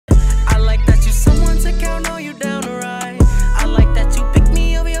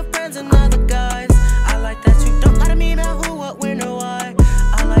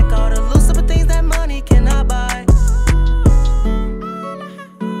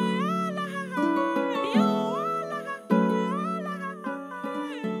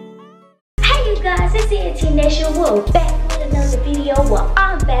𝙎𝙐𝘽𝙎𝘾, back with another video. Well,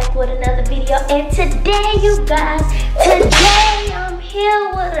 I'm back with another video, and today, you guys, I'm here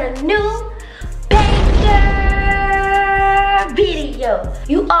with a new banger video.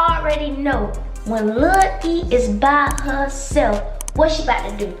 You already know when Lil E is by herself, what she about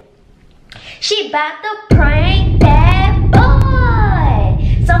to do? She about to prank that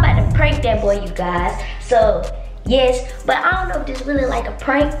boy. So I'm about to prank that boy, you guys. So yes, but I don't know if this really like a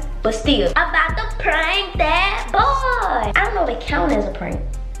prank, but still, I'm about to prank that boy. I don't know if it counts as a prank,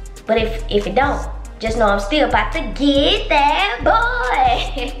 but if it don't, just know I'm still about to get that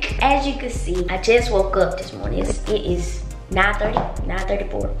boy. As you can see, I just woke up this morning. It is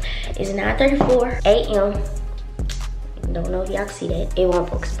 9:34. It's 9:34 a.m. Don't know if y'all can see that. It won't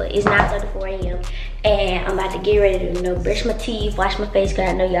focus, but it's 9:34 a.m. And I'm about to get ready to, brush my teeth, wash my face, because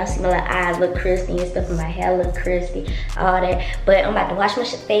I know y'all see my little eyes look crispy and stuff, and my hair look crispy, all that. But I'm about to wash my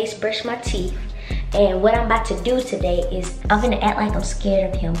face, brush my teeth. And what I'm about to do today is I'm gonna act like I'm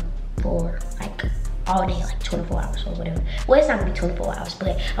scared of him for like all day, like 24 hours or whatever. Well, it's not gonna be 24 hours,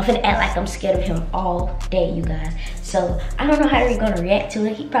 but I'm gonna act like I'm scared of him all day, you guys. So I don't know how he's gonna react to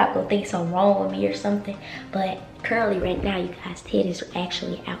it. He probably gonna think something wrong with me or something. But currently right now, you guys, Ted is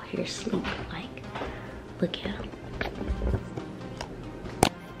actually out here sleeping. Like, look at him.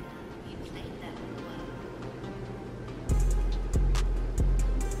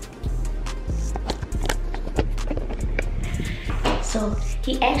 So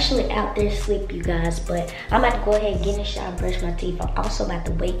he actually out there asleep, you guys, but I'm about to go ahead and get in the shower and brush my teeth. I'm also about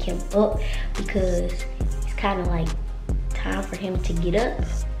to wake him up because it's kind of like time for him to get up.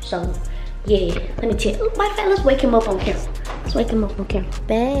 So yeah, let me tell you. Matter of fact, let's wake him up on camera. Let's wake him up on camera.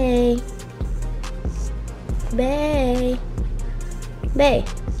 Babe. Babe. Babe.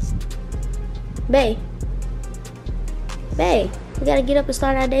 Babe. Babe. We gotta get up and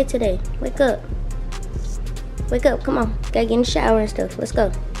start our day today. Wake up. Wake up, come on. Gotta get in the shower and stuff. Let's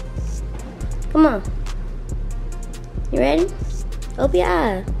go. Come on. You ready? Open your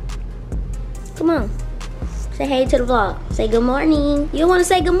eyes. Come on. Say hey to the vlog. Say good morning. You don't wanna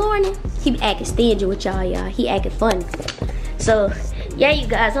say good morning? He be acting stingy with y'all. He acting funny. So, yeah, you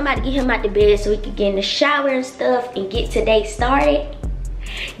guys, I'm about to get him out the bed so he can get in the shower and stuff and get today started.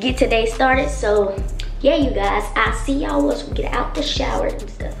 So, yeah, you guys, I'll see y'all once we get out the shower and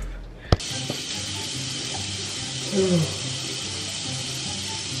stuff.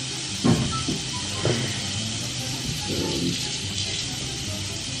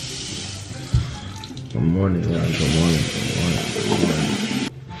 Good morning, y'all. Good morning.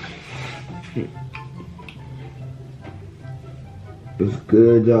 It's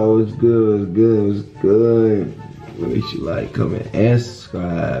good, y'all. It's good. Make sure you like, comment, and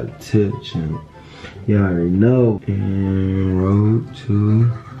subscribe to the channel. You already know. And road to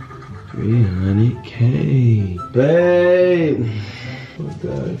 300K. Babe. I'm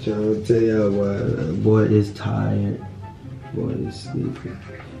trying to tell y'all why. Boy is tired. Boy is sleepy.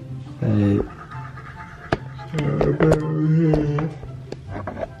 Babe.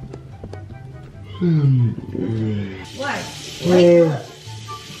 What? Yeah.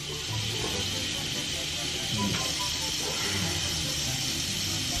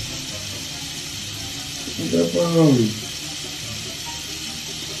 What's up,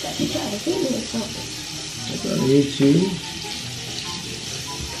 You trying to hit me or something? I'm trying to hit you.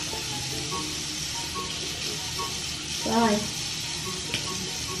 Why?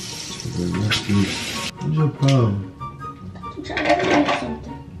 What's your problem? You trying to hit me or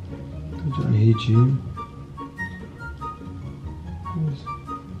something? I'm trying to hit you.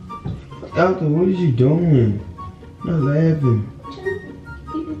 Ethel, what is you doing? Not laughing.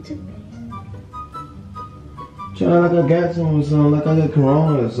 Trying like I got something or something, like I got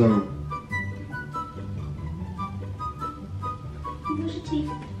corona or something. Brush your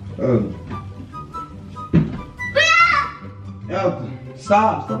teeth. Oh. Ethel,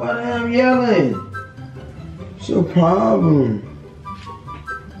 stop out of him yelling. What's your problem?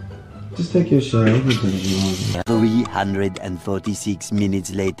 Just take your shower. 346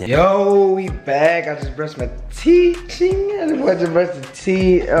 minutes later. Yo, we back. I just brushed my teeth. I just went to brush the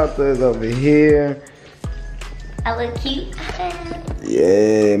teeth. Ethel is over here. I look cute.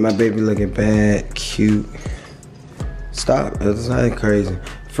 Yeah, my baby looking bad, cute. Stop, that's not crazy.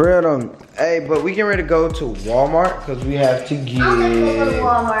 For real though, hey, but we getting ready to go to Walmart because we have to get. I'm gonna go to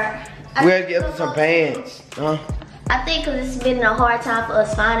Walmart. We have to get some pants, huh? I think because it's been a hard time for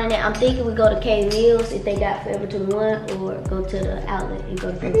us finding it, I'm thinking we go to K Mills if they got Forever 21, or go to the outlet and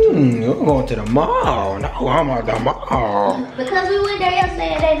go to Forever 21. We're going to the mall. No, I'm at the mall. Because we went there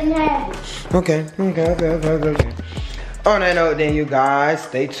yesterday and they didn't have it. Okay. On that note then, you guys,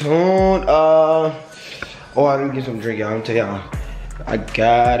 stay tuned. Oh, let me get some drink, y'all. I'm gonna tell y'all. I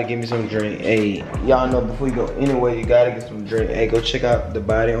gotta get me some drink. Hey, y'all know before you go anywhere, you gotta get some drink. Hey, go check out the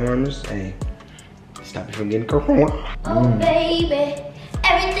Body Armors. Hey, stop you from getting corona. Oh, baby,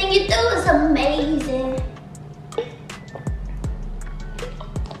 everything you do is amazing.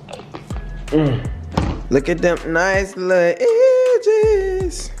 Look at them nice little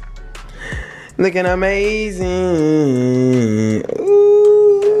edges. Looking amazing.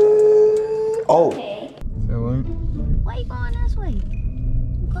 Ooh. Oh. Okay. So what? Why you going this way?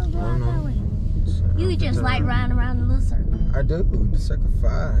 Go out that way. You just like riding around the little circle. I do. The circle 5.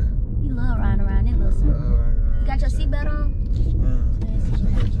 You love riding around that little circle. You got your seatbelt on?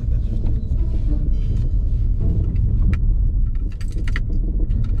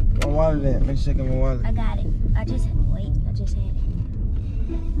 My wallet at? Make sure I get my wallet. I got it. I just had it.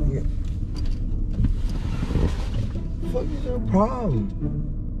 Yeah. What is your problem?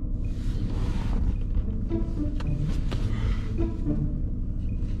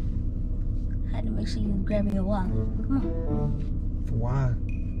 I had to make sure you grab your wallet. Come on. Why?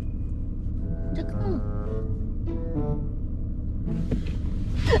 Just come on.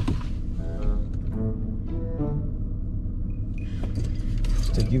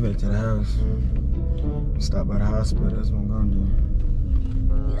 Take you back to the house. Stop by the hospital. That's what I'm gonna do.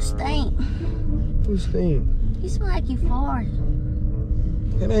 You stink. Who stink? You smell like you farted.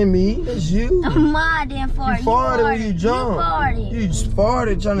 That ain't me. That's you. My damn fart. You farted when you jumped. You farted. You just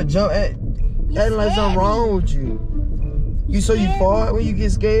farted trying to jump at. Acting like something wrong with you. You fart when you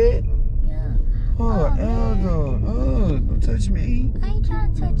get scared? Yeah. Oh, Ethel. Oh, don't touch me. I ain't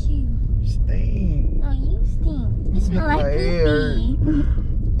trying to touch you. You stink. No, you stink. You smell like poopy.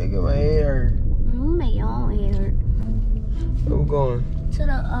 Look at my hair. You make your own hair. Where we going? To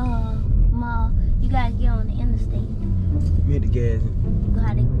the mall. You gotta get on the interstate. We hit the gas. You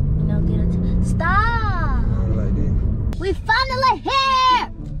gotta, get it. Stop! I don't like that. We finally here!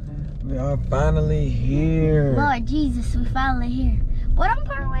 We are finally here. Lord Jesus, we finally here. What I'm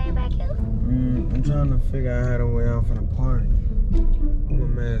part way back here? I'm trying to figure out how to way out from the park. Put my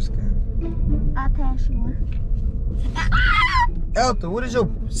mask on. I'll pass you one. Ethel, what is your...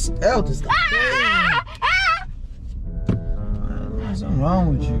 Ethel, stop. There's something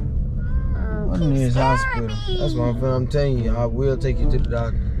wrong with you. What in this hospital? Me. That's what I'm telling you. I will take you to the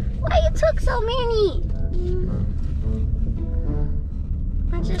doctor. Why you took so many?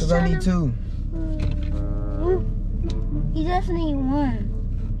 Because I need 2. You just need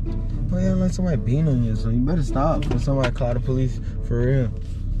 1. Well, yeah, like somebody beating on you, so you better stop. Because somebody call the police for real.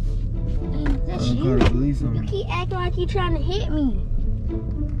 That's Call you. the police on You me. keep acting like you trying to hit me.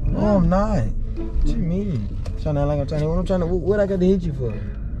 No, I'm not. What you mean? Trying to act like I'm trying to... What I got to hit you for?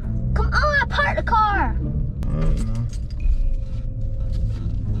 Come on, park the car. I don't know.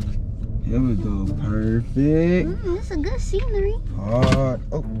 Here we go. Perfect. This is a good scenery. Hard.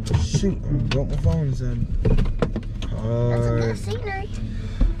 Oh, shoot. I broke my phone inside. Hard. That's a good scenery.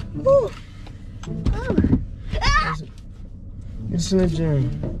 Woo. Oh. Ah! It's Slim Jim.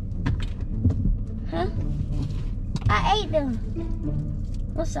 Huh? I ate them.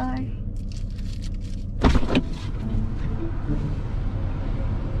 I'm sorry.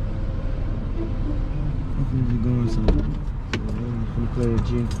 I'm going somewhere. I'm play with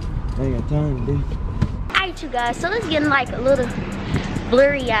you. I ain't got time to do. Alright, you guys, so it's getting like a little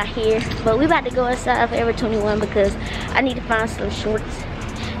blurry out here, but we about to go inside Forever 21 because I need to find some shorts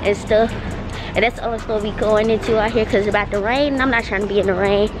and stuff, and that's all it's gonna be going into out here because it's about to rain and I'm not trying to be in the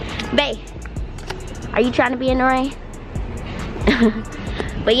rain. Babe, are you trying to be in the rain?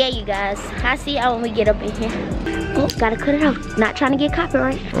 But yeah, you guys, I'll see y'all when we get up in here. Oh, gotta cut it out. Not trying to get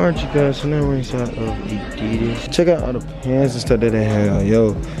copyright. Alright, you guys, so now we're inside of Adidas. Check out all the pants and stuff that they have.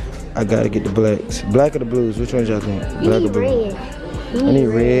 Yo, I gotta get the blacks. Black or the blues? Which ones y'all think? Black or blue? Red. I need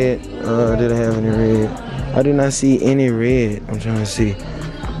red. Did I have any red? I do not see any red. I'm trying to see.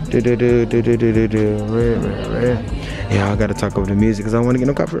 Red. Yeah, I gotta talk over the music because I want to get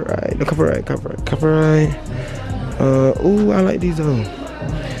no copyright. No copyright. Ooh, I like these though.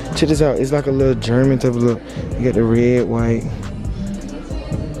 Check this out. It's like a little German type of look. You got the red, white,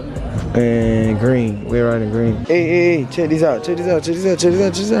 and green. We're riding green. Hey, check these out. Check this out. Check this out. Check this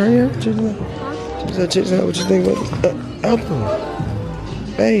out. Check this out. Here. Check this out. Check this out. Check this out. What you think about this? Ethel.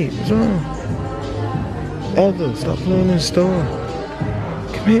 Hey, what's wrong? Ethel, stop playing in the store.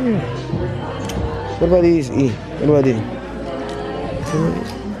 Come here. What about these? E? What about these?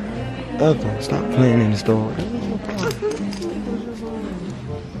 Ethel, stop playing in the store.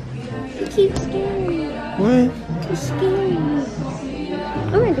 You keep scaring me. What? You're scaring me.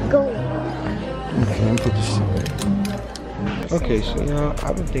 I'm ready to go. Okay, let me put this shit back. Okay, so y'all,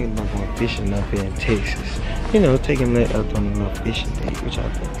 I've been thinking about going fishing up here in Texas. You know, taking that up on a little fishing date, which I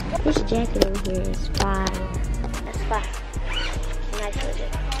think. This jacket over here is fire. That's fire. Nice little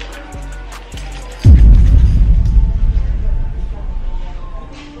jacket.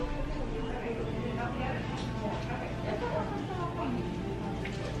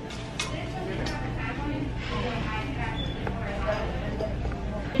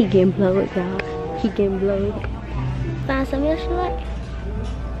 He getting blowed, y'all. He getting blowed. Find something else you like?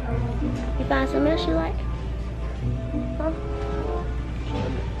 You find something else you like? Huh?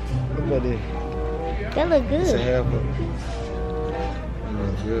 Look at this. That look good. It's a half of it. It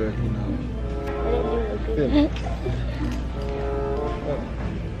looks good, you know. That do look good.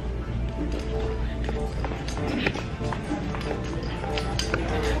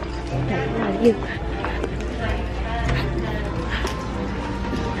 Now you.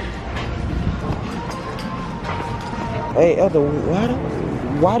 Hey, Ethel,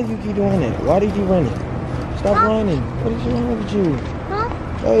 why do you keep doing that? Why do you keep running? Stop running. What is wrong with you? Huh?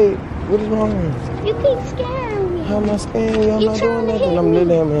 Hey, what is wrong? You keep scaring me. How am I scaring you? I'm You not trying doing to nothing. hit I'm me.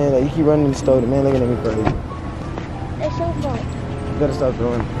 literally, man, like, you keep running in the store. The man looking at me crazy. That's your fault. You better stop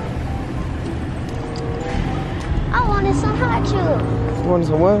doing it. I wanted some hot chip. You want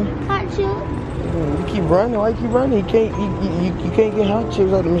some what? Hot chip. You keep running. Why you keep running? You can't get hot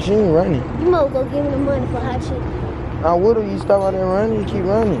chips out the machine running. You might go give me the money for hot chip. I would've. You stop out there running. You keep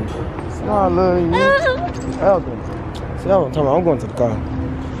running. No, I love you. Elton. See, I'm going to the car.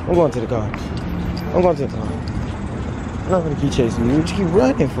 I'm going to the car. I'm going to the car. I'm not gonna keep chasing you. What you keep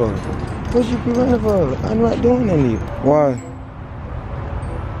running for? What you keep running for? I'm not doing that to you. Why?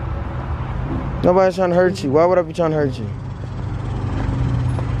 Nobody's trying to hurt you. Why would I be trying to hurt you?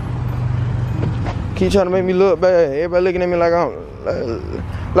 Keep trying to make me look bad. Everybody looking at me like I'm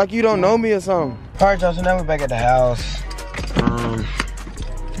like you don't know me or something. All right, y'all. So now we're back at the house. I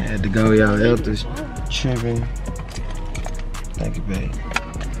had to go, y'all. Ethel's tripping. Thank you, babe.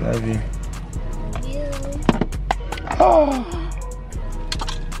 Love you. Oh.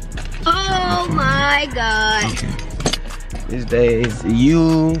 Oh my God. Okay. This day is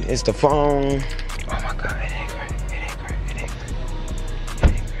you. It's the phone. Oh my God, it ain't great. It ain't great. It ain't great.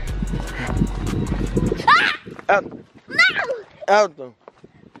 It ain't great. Out. No. Out them.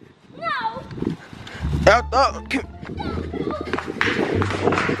 No. Out. Give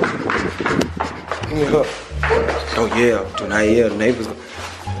me a hug. Oh yeah. Tonight, yeah. The neighbors.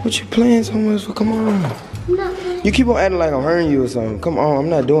 What you playing so much for? Come on. Nothing. You keep on acting like I'm hurting you or something. Come on, I'm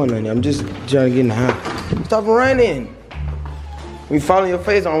not doing nothing. I'm just trying to get in the house. Stop running. When you fall on your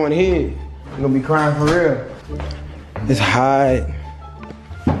face, I don't want to hear it. You're gonna be crying for real. It's hot.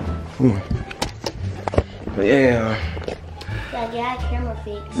 Come on. But yeah. Like, yeah, camera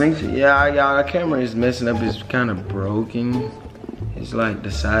fixed. Make sure, yeah, y'all, our camera is messing up. It's kind of broken. It's like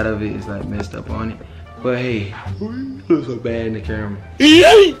the side of it is like messed up on it. But hey, you look so bad in the camera.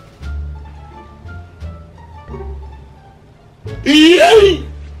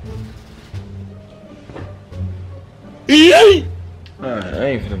 Alright, I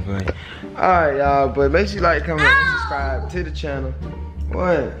ain't finna play. Alright, y'all, but make sure you like, comment, and subscribe to the channel.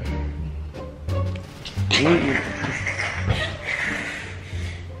 What?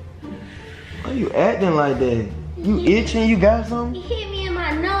 Why you acting like that? You itching? You got something? You hit me in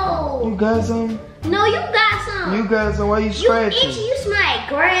my nose. You got something? No, you got some. You got some? Why you scratching? You itchy, you smell like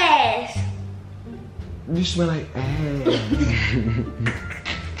grass. You smell like ass.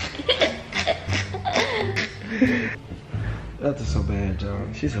 That's so bad, y'all.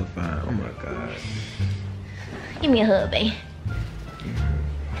 She's so fine. Oh my God. Give me a hug, babe.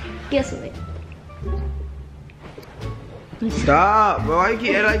 Guess what? Stop, bro. Why you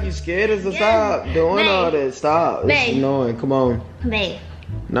keep acting like you scared us? So stop doing all that. Stop. It's annoying. Come on. Babe.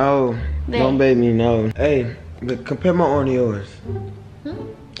 No. Babe. Don't bait me, no. Hey, look, compare my arm to yours.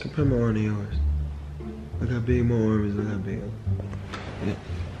 Hmm? Compare my arm to yours. Look how big my arm is. Look how big. Yeah.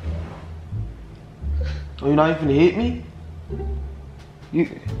 Oh, you're not even finna hit me? You.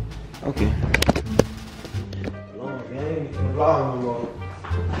 Okay. Long, man. I ain't finna vlog no more.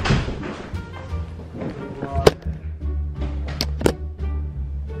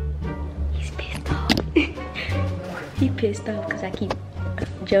 He's pissed off. He pissed off because I keep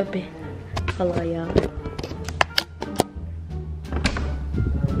jumping. Hello, y'all.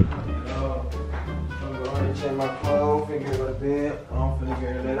 Check my clothes, figure go to bed. I'm finna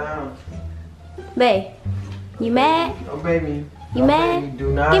get her down. Babe, you mad? Oh, baby. You mad? Baby,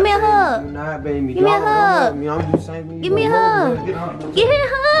 do not, Give me a baby, hug. Do not, baby. Give me a Don't hug. hug me. I'm just saying. Give me a hug. Give me a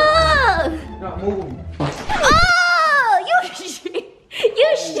hug. Stop moving. Oh, you shit.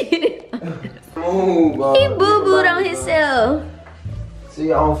 You shit. Move, bro. He boo-booed on his yourself.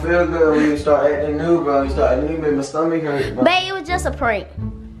 See, I don't feel good when you start acting new, bro. You start acting new, make my stomach hurt, bro. Babe, it was just a prank.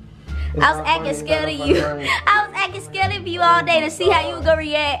 I was acting scared of you. I was acting scared of you all day to see how you was gonna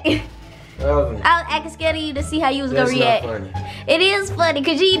react. I was acting scared of you to see how you was gonna react. Not funny. It is funny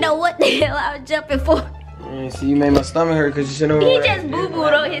because you know what the hell I was jumping for. See, you made my stomach hurt because you shouldn't have. He just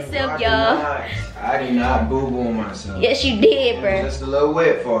boo-booed on himself, y'all. I did not boo-boo on myself. Yes, you did, bro. Just a little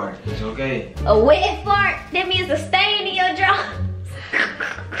wet fart. It's okay. A wet fart? That means a stain in your drawers.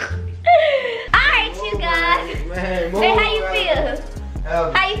 Alright, you guys. Man, Hey, how you feel?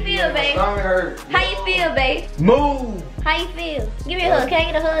 How you feel, babe? My stomach hurt. How you feel, babe? Move. How you feel? Give me a hug. Can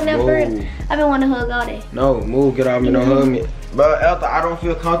I get a hug now first? I've been wanting to hug all day. No, move. Get off me. Don't hug me. But Ethel, I don't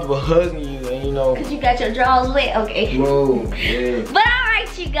feel comfortable hugging you, and you know. Cause you got your drawers wet. Okay. Move. Yeah. But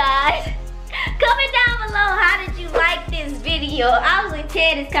alright, you guys. Comment down below, how did you like this video? Obviously,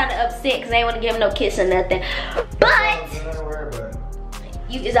 Ted is kind of upset because I ain't want to give him no kiss or nothing. But Don't worry about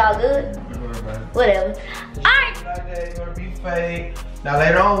it. it's all good. Don't worry about it. Whatever. Alright. Like that, it's gonna be fake. Now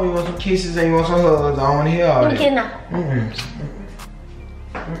later on, we want some kisses and you want some hugs. I don't want to hear all Give me a that. kiss now.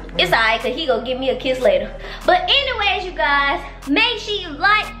 It's alright, cause he gonna give me a kiss later. But anyways, you guys, make sure you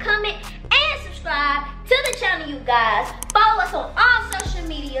like, comment, and subscribe to the channel, you guys. Follow us on all social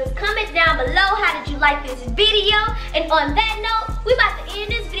medias. Comment down below, how did you like this video? And on that note, we about to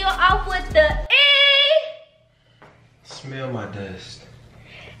end this video off with the E. Smell my dust.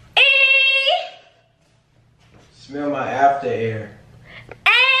 E. Smell my after air.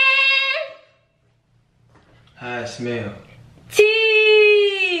 And How it smell.